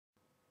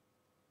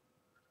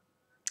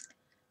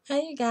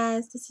Hey you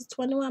guys, this is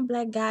 21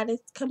 Black Goddess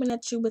coming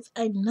at you with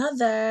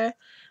another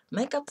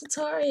makeup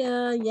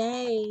tutorial.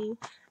 Yay!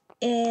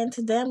 And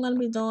today I'm going to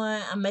be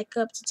doing a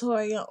makeup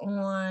tutorial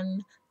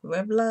on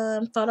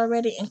Revlon Photo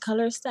Ready and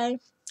Color Stay.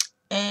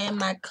 And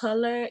my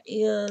color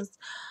is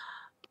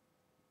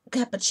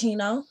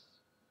Cappuccino.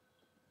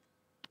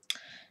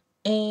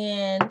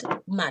 And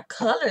my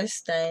color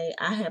stay,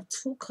 I have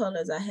two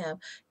colors. I have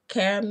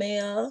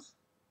Caramel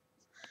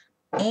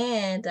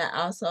and I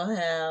also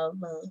have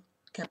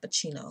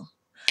Cappuccino.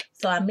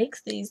 So I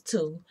mix these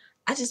two.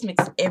 I just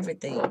mix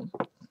everything.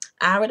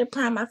 I already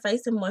primed my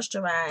face and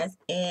moisturized,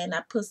 and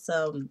I put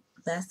some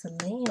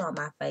Vaseline on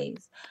my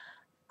face.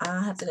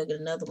 I'll have to go get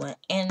another one.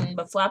 And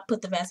before I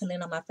put the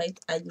Vaseline on my face,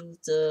 I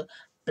used the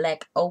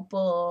Black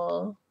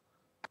Opal,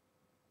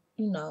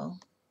 you know,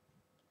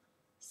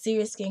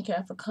 serious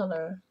skincare for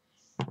color,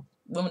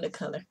 women of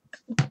color.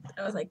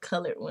 I was like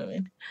colored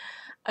women.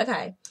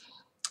 Okay,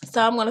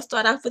 so I'm going to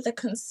start off with a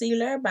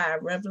concealer by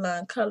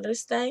Revlon Color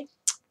Stay.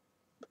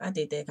 I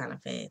did that kind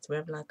of fast.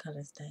 Revlon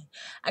Color Stay.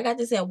 I got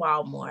this at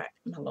Walmart,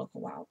 my local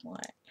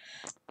Walmart.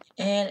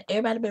 And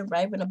everybody been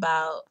raving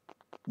about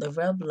the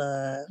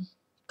Revlon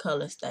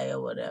Color Stay or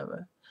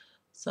whatever.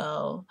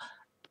 So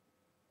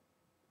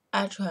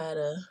I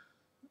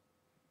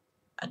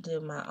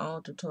did my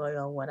own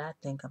tutorial on what I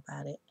think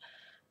about it.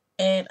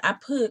 And I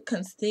put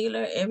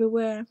concealer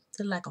everywhere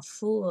to like a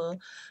full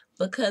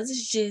because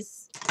it's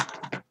just,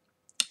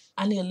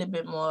 I need a little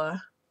bit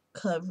more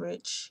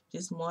coverage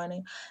this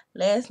morning.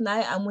 Last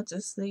night I went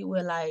to sleep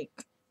with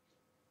like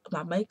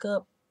my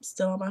makeup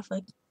still on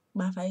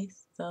my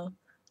face. So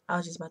I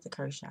was just about to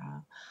curse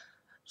y'all.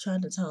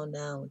 Trying to tone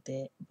down with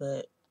that,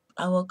 but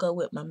I woke up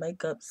with my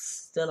makeup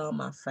still on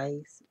my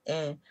face,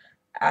 and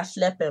I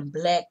slept in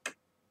Black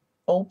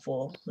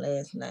Opal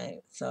last night.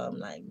 So I'm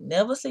like,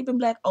 never sleep in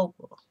Black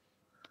Opal,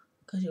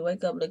 cause you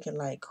wake up looking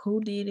like who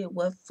did it,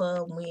 what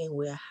for, when,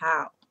 where,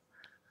 how.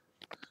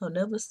 So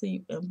never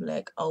sleep in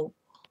Black Opal.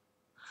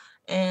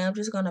 And I'm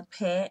just gonna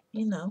pat,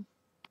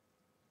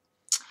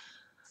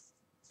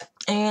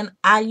 And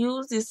I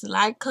use this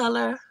light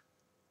color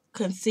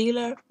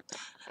concealer.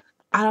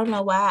 I don't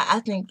know why. I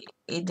think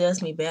it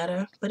does me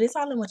better, but it's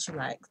all in what you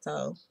like.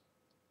 So,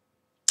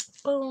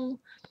 boom.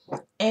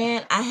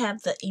 And I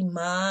have the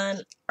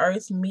Iman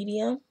Earth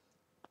Medium.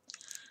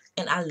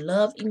 And I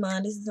love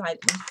Iman. This is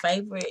like my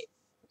favorite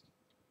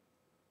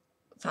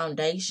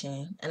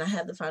foundation. And I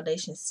have the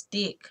foundation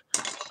stick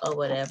or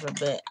whatever.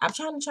 But I'm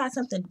trying to try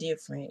something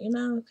different.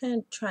 I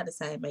can't try the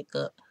same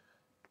makeup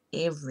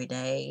every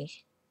day.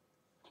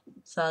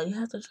 So you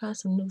have to try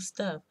some new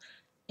stuff.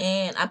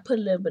 And I put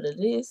a little bit of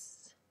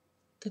this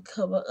to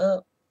cover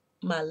up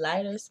my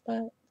lighter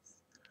spots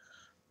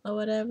or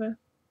whatever.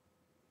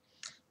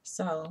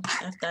 So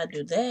after I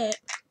do that,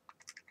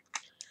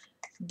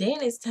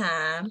 then it's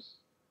time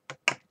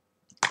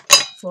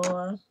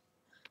for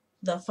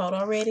the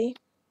Photo Ready.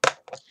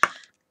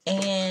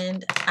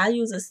 And I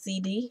use a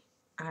CD.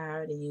 I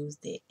already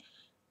used it.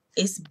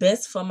 It's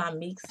best for my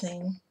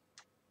mixing.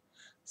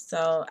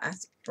 So I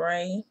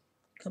spray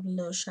a couple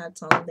little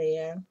shots on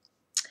there.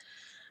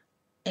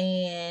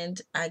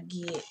 And I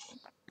get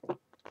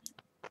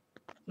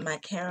my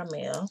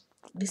caramel.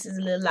 This is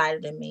a little lighter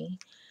than me,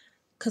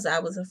 because I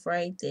was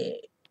afraid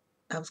that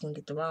I was going to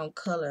get the wrong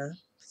color.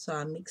 So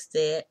I mixed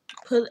that.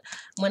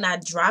 When I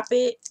drip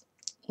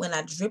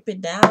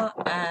it down,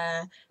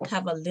 I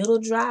have a little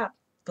drop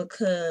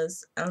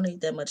because I don't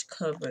need that much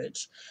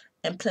coverage.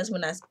 And plus,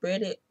 when I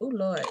spread it, oh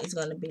Lord, it's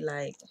going to be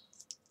like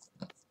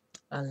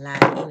a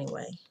lot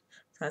anyway.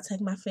 So I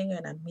take my finger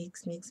and I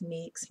mix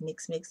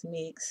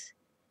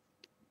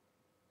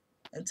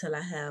until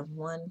I have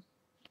one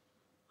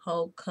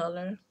whole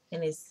color.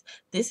 And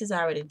this is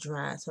already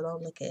dry, so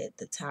don't look at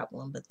the top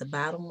one, but the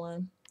bottom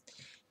one,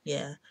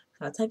 yeah.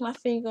 So I take my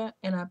finger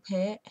and I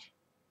pat.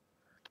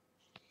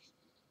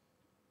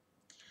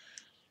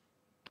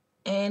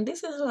 And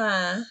this is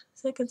my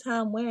second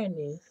time wearing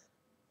this.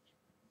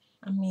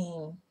 I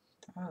mean,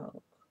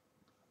 dog.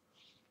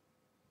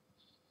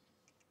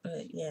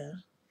 But yeah.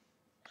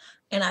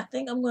 And I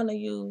think I'm going to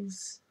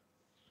use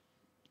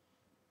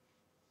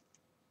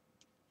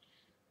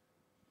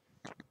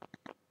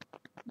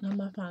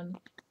my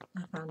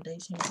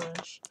foundation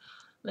brush.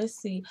 Let's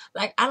see.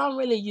 Like, I don't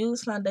really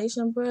use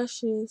foundation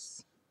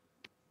brushes,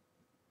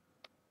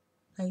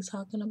 like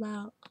talking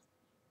about.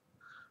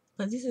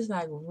 But this is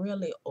like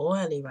really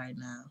oily right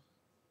now.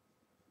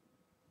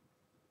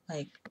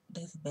 Like,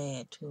 that's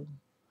bad too.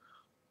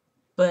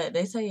 But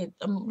they say it,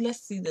 let's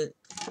see the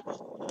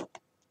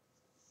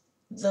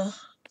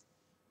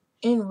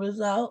end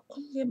result. Let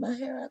me get my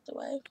hair out the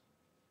way.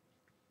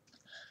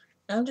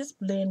 I'm just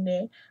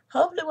blending.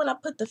 Hopefully when I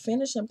put the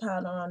finishing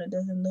powder on, it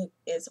doesn't look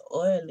as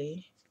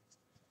oily.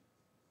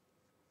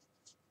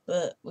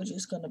 But we're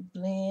just going to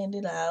blend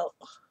it out.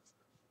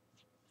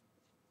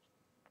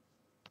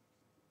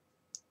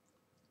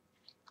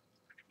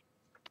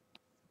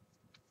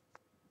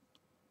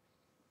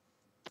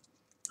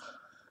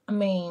 I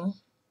mean,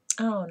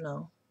 I don't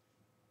know.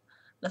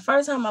 The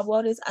first time I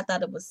wore this, I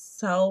thought it was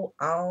so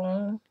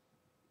on.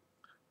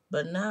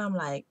 But now I'm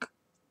like,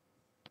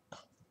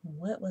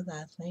 what was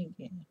I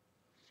thinking?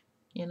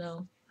 You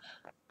know?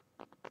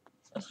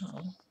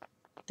 So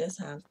that's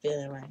how I'm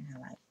feeling right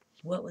now. Like,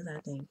 what was I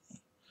thinking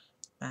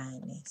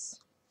buying this?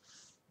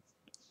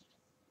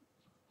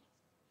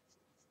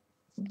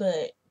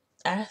 But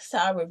I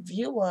saw a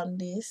review on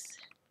this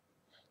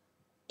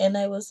and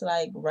they was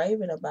like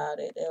raving about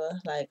it. It was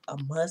like a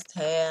must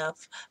have.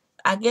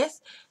 I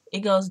guess it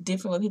goes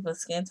different with people's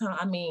skin tone.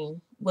 I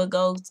mean, what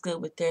goes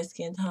good with their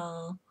skin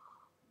tone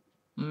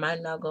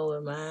might not go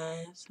with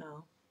mine.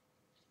 So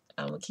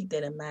I'm gonna keep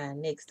that in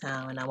mind next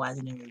time when I'm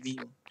watching the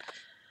review.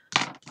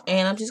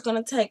 And I'm just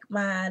gonna take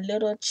my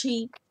little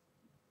cheap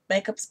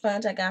makeup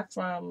sponge I got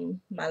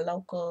from my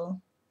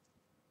local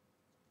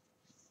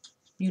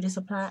beauty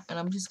supply, and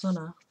I'm just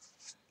gonna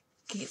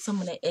get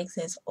some of that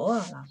excess oil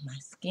off my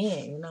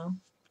skin, you know.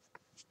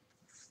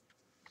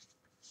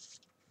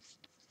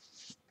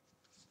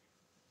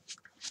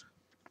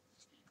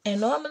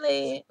 And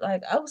normally,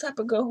 like, I was the type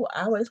of girl who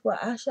always wear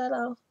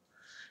eyeshadow,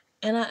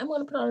 and I am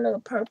gonna put on a little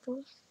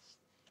purple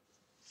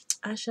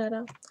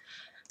eyeshadow.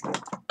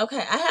 Okay,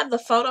 I have the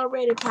photo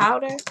ready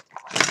powder,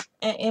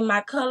 and in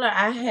my color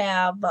I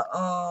have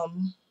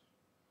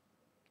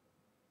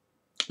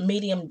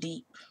medium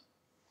deep.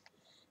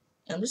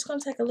 I'm just gonna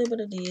take a little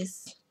bit of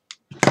this.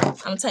 I'm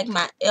gonna take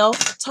my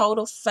e.l.f.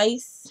 Total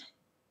Face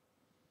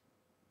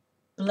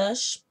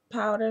blush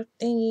powder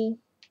thingy,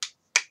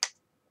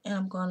 and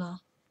I'm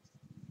gonna,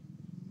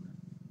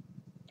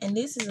 and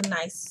this is a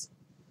nice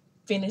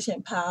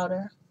finishing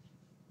powder,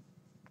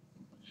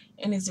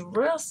 and it's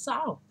real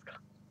soft.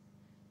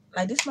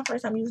 Like, this is my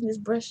first time using this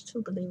brush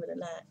too, believe it or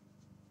not,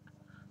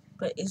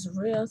 but it's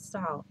real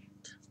soft.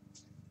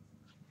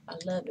 I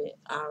love it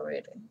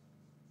already.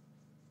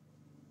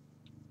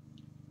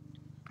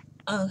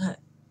 Okay,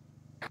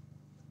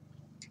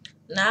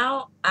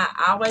 now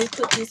I always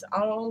put this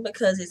on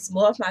because it's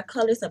more of my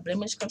color. It's a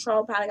blemish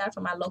control powder I got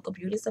from my local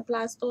beauty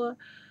supply store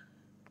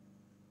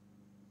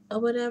or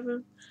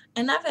whatever,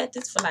 and I've had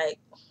this for like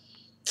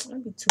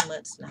maybe 2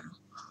 months now.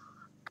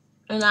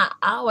 And I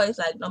always,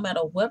 like, no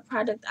matter what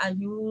product I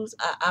use,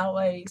 I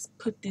always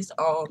put this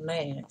on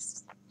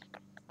last.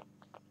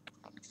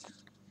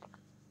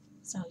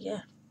 So,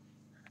 yeah.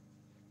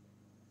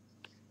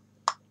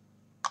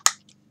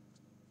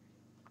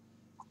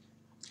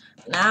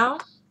 Now,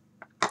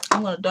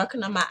 I'm going to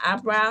darken up my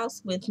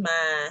eyebrows with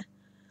my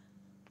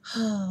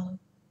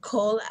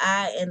Kohl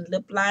Eye and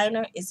Lip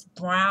Liner. It's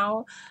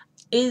brown.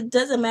 It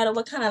doesn't matter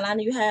what kind of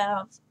liner you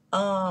have.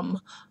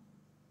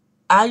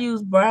 I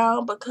use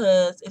brown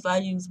because if I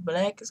use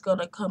black, it's going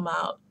to come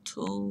out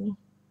too,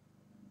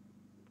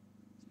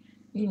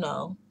 you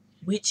know,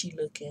 witchy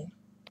looking.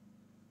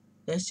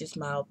 That's just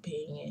my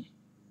opinion.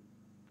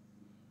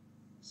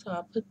 So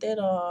I put that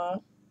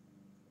on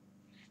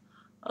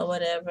or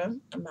whatever,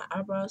 and my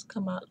eyebrows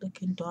come out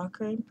looking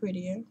darker and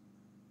prettier.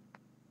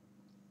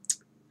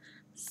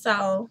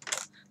 So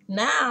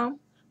now,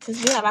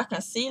 since we have our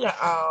concealer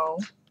on,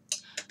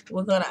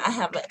 I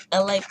have an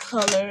LA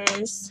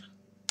Colors.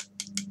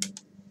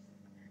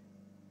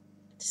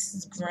 This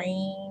is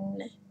green,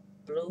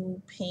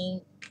 blue,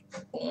 pink,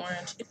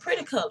 orange.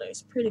 Pretty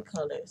colors, pretty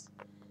colors.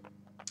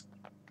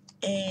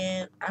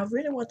 And I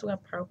really want to wear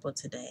purple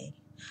today.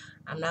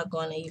 I'm not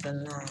going to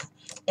even lie.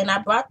 And I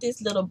brought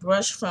this little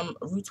brush from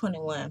Rue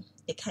 21.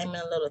 It came in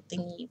a little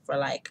thingy for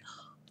like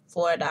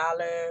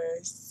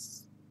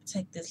 $4.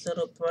 Take this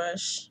little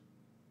brush.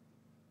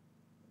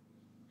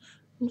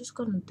 I'm just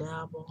going to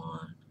dabble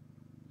on.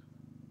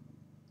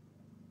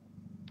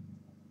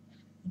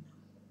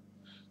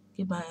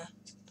 Get my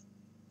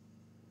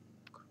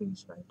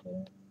crease right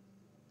there.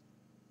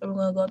 And we're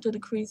going to go to the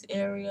crease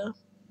area.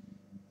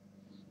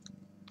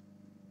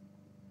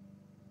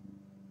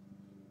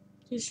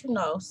 Just, you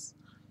know,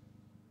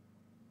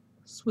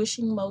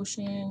 swishing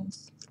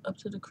motions up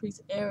to the crease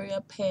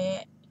area,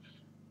 pat,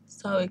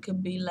 so it can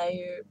be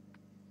layered.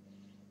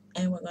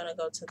 And we're going to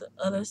go to the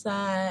other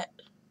side.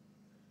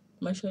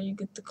 Make sure you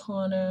get the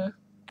corner.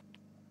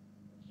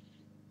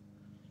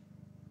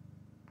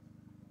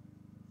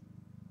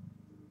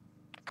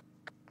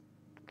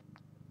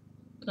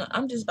 No,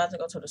 I'm just about to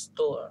go to the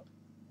store.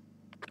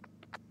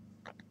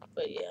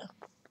 But yeah.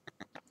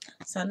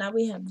 So now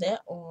we have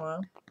that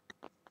on.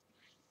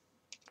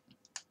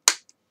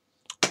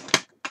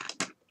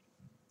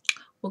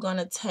 We're going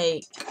to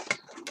take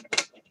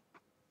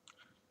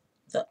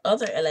the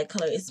other LA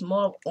color. It's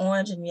more of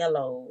orange and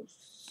yellows.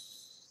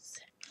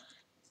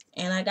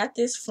 And I got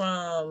this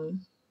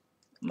from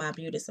my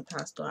beauty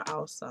supply store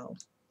also.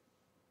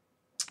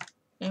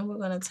 And we're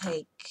going to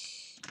take,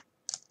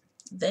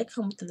 they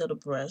come with a little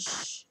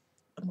brush.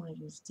 I'm going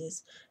to use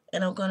this.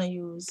 And I'm going to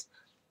use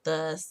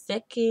the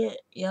second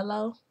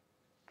yellow.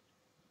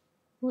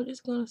 We're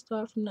just going to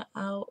start from the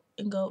out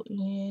and go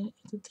in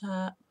at the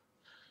top.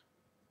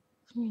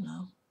 You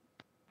know.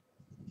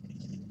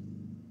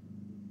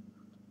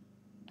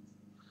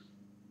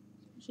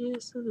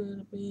 Just a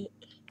little bit.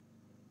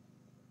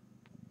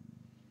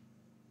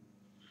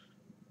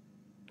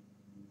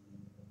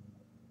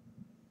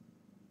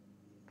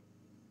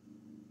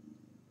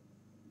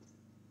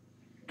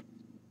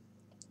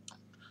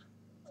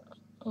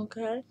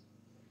 Okay.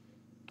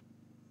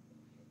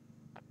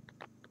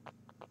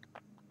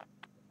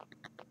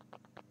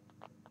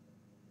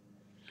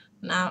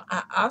 Now,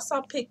 I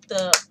also picked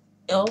up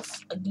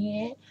e.l.f.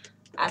 again.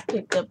 I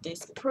picked up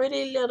this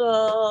pretty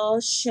little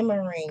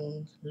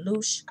shimmering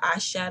loose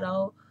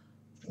eyeshadow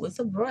with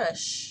a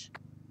brush.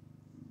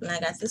 And I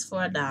got this for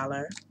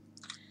 $1.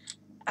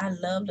 I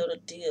love little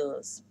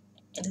deals.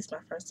 And this is my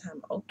first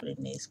time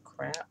opening this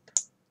crap.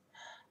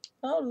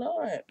 Oh,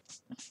 Lord.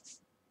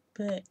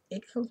 But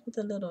it comes with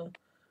a little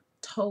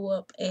toe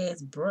up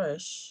ass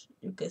brush.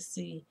 You can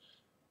see,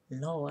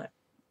 Lord.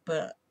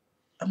 But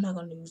I'm not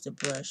going to use the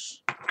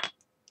brush.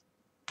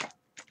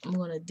 I'm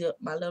going to dip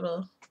my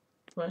little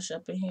brush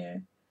up in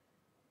here.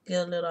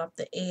 Get a little off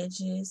the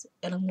edges.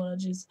 And I'm going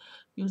to just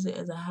use it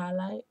as a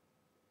highlight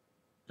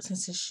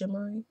since it's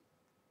shimmering.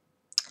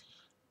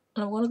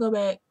 And I'm going to go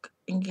back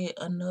and get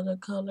another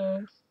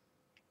color.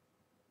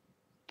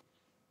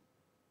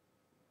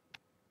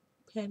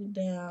 Pat it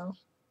down.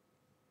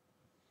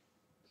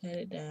 Pat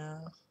it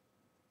down.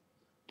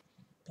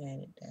 Pat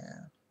it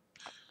down.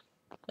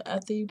 But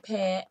after you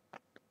pat,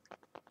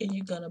 and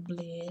you're going to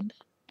blend.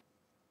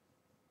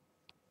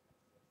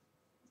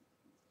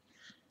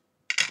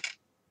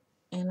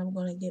 And I'm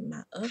going to get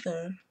my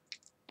other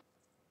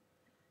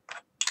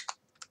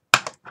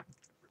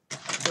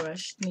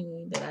brush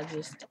thingy that I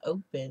just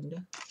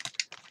opened.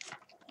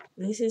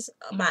 This is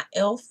my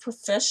e.l.f.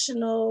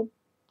 Professional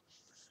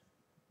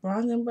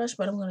bronzing brush,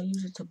 but I'm going to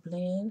use it to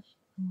blend.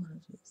 I'm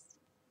going to just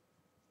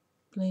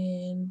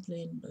blend,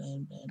 blend,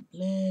 blend, blend,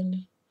 blend.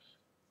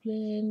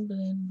 Blend,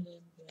 blend,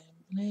 blend,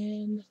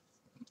 blend,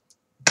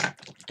 blend.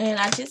 And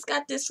I just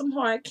got this from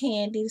Hard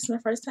Candy. This is my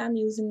first time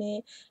using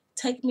it.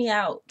 Take Me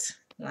Out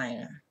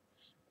liner.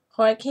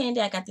 Hard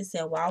Candy, I got this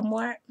at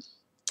Walmart.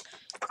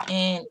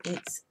 And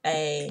it's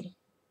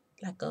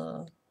like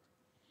a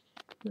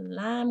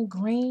lime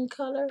green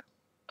color.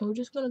 And we're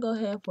just going to go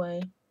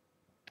halfway.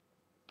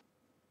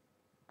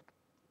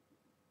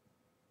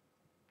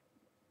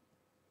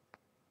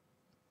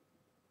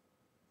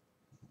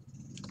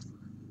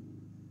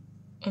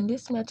 And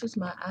this matches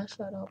my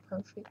eyeshadow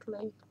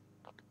perfectly.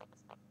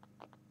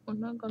 I'm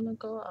not going to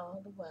go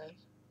all the way.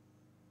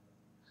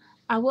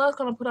 I was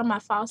going to put on my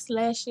false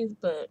lashes,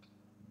 but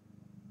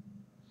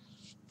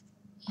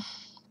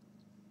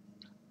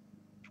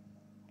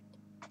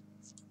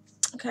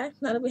okay,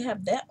 now that we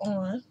have that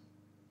on,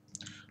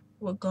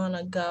 we're going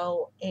to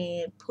go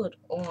and put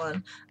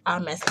on our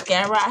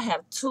mascara. I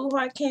have 2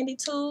 Hard Candy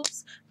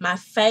tubes. My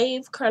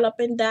fave Curl Up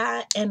and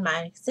Dye, and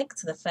my second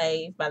to the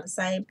fave by the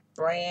same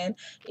brand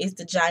is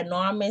the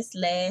Ginormous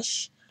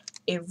Lash.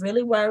 It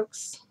really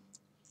works.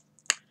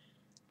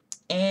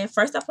 And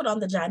first I put on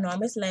the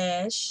Ginormous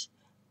Lash,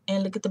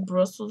 and look at the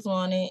bristles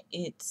on it.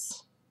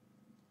 It's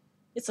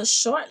a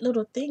short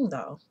little thing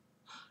though,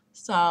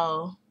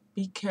 so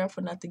be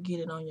careful not to get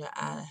it on your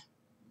eye,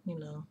 you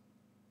know.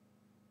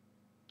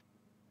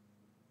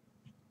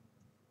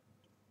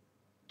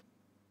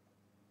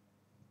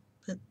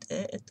 Put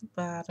that at the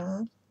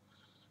bottom.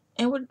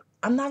 And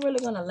I'm not really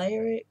going to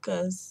layer it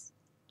because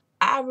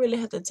I really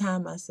have to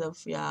time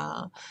myself,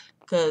 y'all.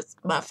 Because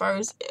my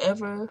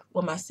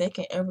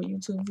second ever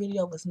YouTube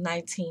video was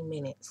 19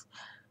 minutes.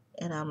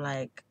 And I'm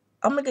like,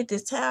 I'm going to get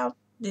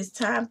this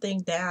time thing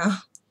down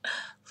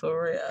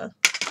for real.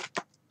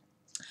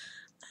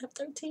 I have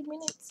 13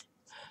 minutes.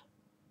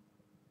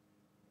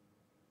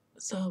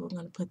 So we're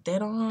going to put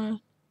that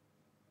on.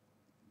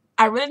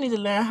 I really need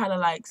to learn how to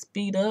like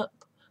speed up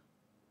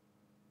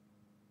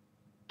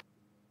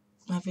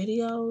my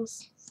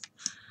videos.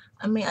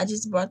 I mean, I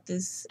just bought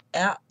this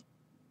app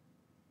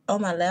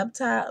on my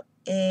laptop,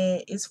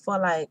 and it's for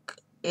like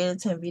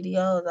editing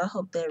videos. I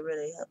hope that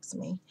really helps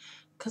me,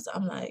 because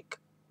I'm like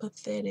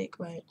pathetic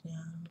right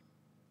now.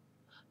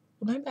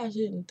 Maybe I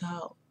shouldn't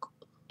talk.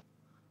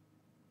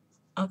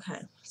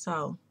 Okay,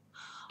 so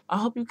I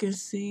hope you can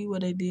see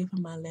what I did for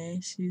my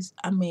lashes.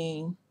 I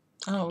mean,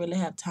 I don't really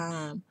have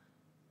time,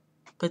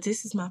 but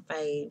this is my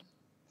fave.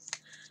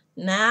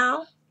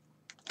 Now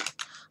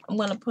I'm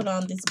gonna put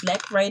on this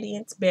Black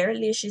Radiance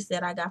Berrylicious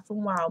that I got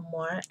from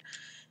Walmart,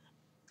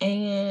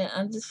 and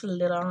I'm just put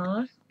it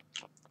on.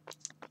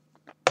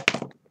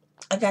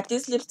 I got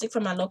this lipstick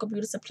from my local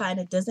beauty supply,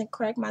 and it doesn't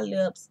crack my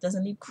lips,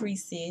 doesn't leave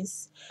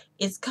creases.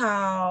 It's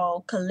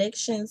called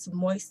Collections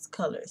Moist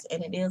Colors,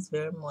 and it is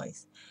very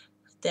moist.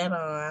 Put that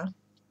on.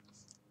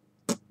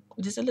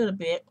 Just a little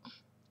bit.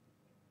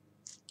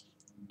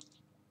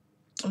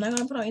 I'm not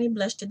going to put on any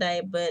blush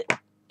today, but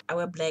I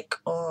wear black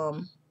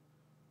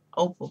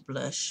opal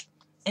blush.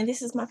 And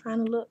this is my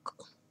final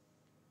look.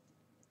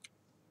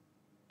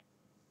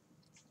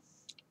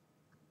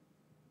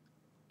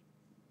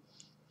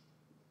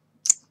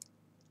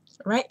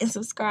 Rate and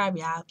subscribe,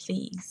 y'all,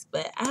 please.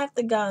 But I have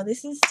to go.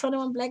 This is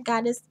 21 Black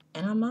Goddess,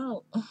 and I'm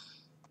out.